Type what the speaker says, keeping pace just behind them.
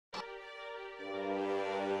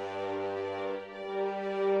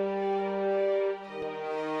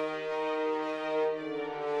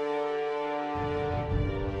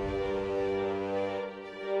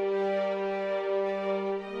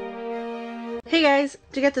Hey guys!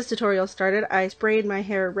 To get this tutorial started, I sprayed my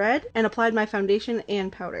hair red and applied my foundation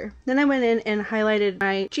and powder. Then I went in and highlighted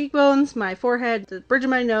my cheekbones, my forehead, the bridge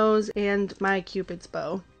of my nose, and my cupid's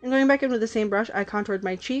bow. And going back in with the same brush, I contoured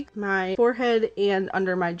my cheek, my forehead, and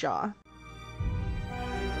under my jaw.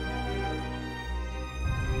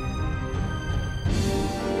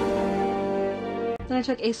 Then I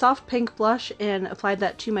took a soft pink blush and applied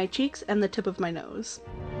that to my cheeks and the tip of my nose.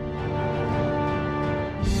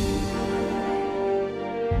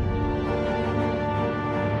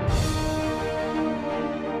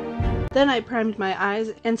 Then I primed my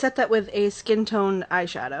eyes and set that with a skin-toned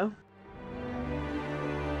eyeshadow.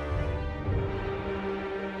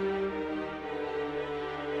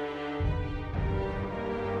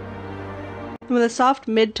 With a soft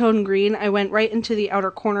mid-tone green, I went right into the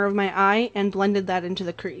outer corner of my eye and blended that into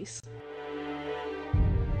the crease.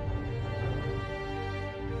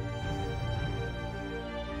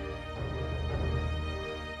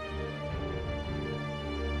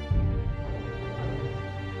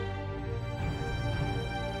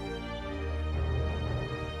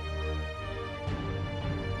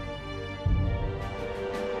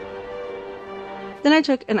 Then I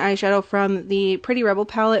took an eyeshadow from the Pretty Rebel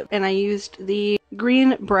palette and I used the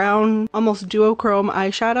green, brown, almost duochrome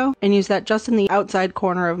eyeshadow and used that just in the outside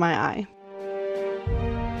corner of my eye.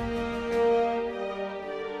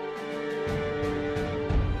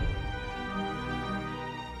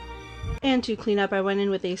 And to clean up, I went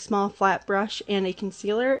in with a small flat brush and a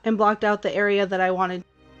concealer and blocked out the area that I wanted.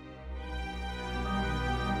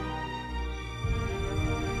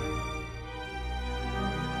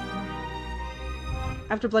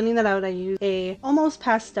 After blending that out, I used a almost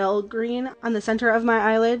pastel green on the center of my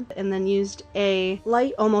eyelid and then used a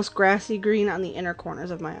light, almost grassy green on the inner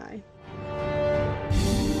corners of my eye.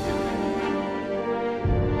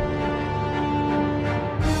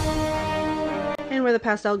 And where the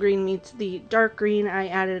pastel green meets the dark green, I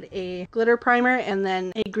added a glitter primer and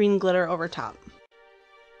then a green glitter over top.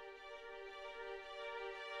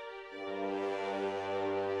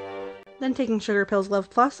 Then taking Sugar Pill's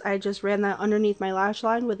Love Plus, I just ran that underneath my lash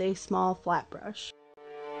line with a small flat brush.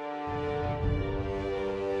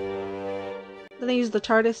 Then I used the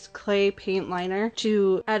Tarteist Clay Paint Liner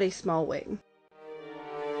to add a small wing.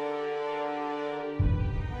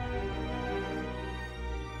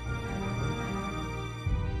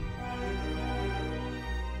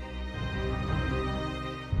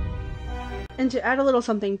 And to add a little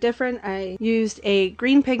something different, I used a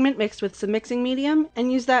green pigment mixed with some mixing medium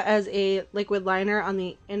and used that as a liquid liner on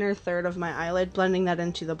the inner third of my eyelid, blending that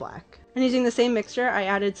into the black. And using the same mixture, I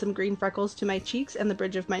added some green freckles to my cheeks and the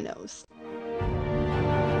bridge of my nose.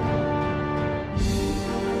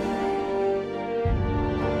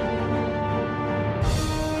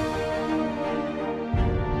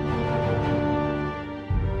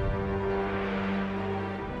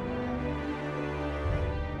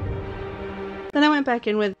 Then I went back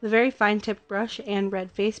in with the very fine tipped brush and red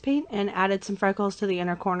face paint and added some freckles to the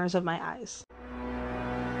inner corners of my eyes.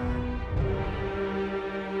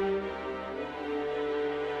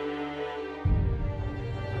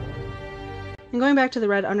 And going back to the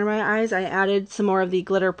red under my eyes, I added some more of the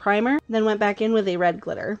glitter primer, then went back in with a red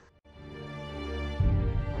glitter.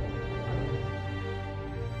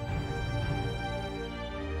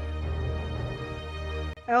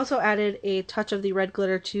 I also added a touch of the red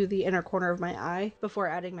glitter to the inner corner of my eye before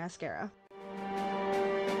adding mascara.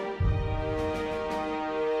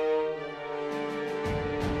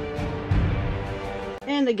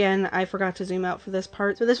 And again, I forgot to zoom out for this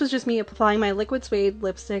part, so this was just me applying my Liquid Suede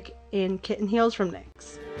lipstick in Kitten Heels from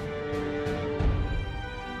NYX.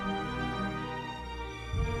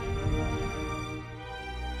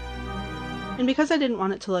 And because I didn't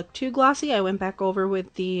want it to look too glossy, I went back over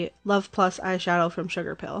with the Love Plus eyeshadow from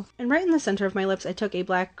Sugar Pill. And right in the center of my lips, I took a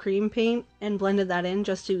black cream paint and blended that in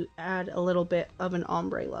just to add a little bit of an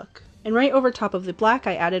ombre look. And right over top of the black,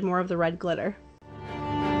 I added more of the red glitter.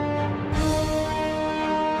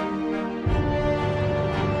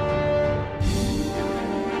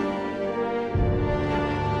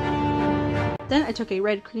 Then I took a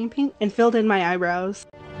red cream paint and filled in my eyebrows.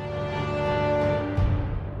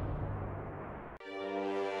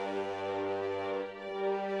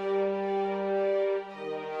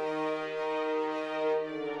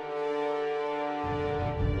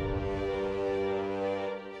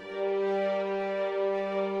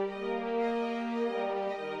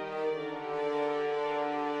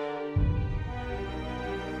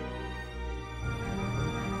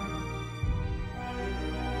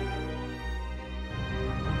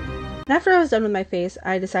 And after I was done with my face,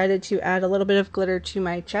 I decided to add a little bit of glitter to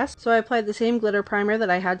my chest. So I applied the same glitter primer that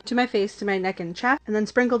I had to my face, to my neck and chest, and then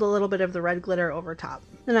sprinkled a little bit of the red glitter over top.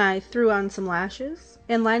 Then I threw on some lashes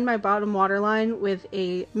and lined my bottom waterline with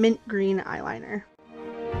a mint green eyeliner.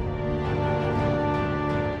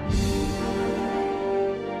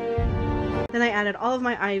 Then I added all of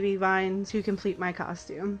my ivy vines to complete my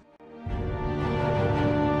costume.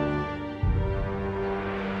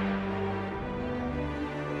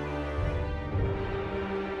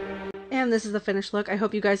 And this is the finished look. I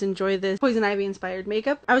hope you guys enjoy this Poison Ivy inspired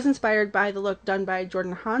makeup. I was inspired by the look done by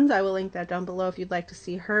Jordan Hans. I will link that down below if you'd like to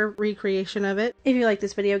see her recreation of it. If you like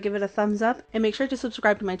this video, give it a thumbs up and make sure to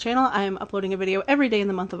subscribe to my channel. I am uploading a video every day in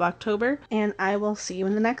the month of October, and I will see you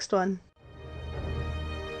in the next one.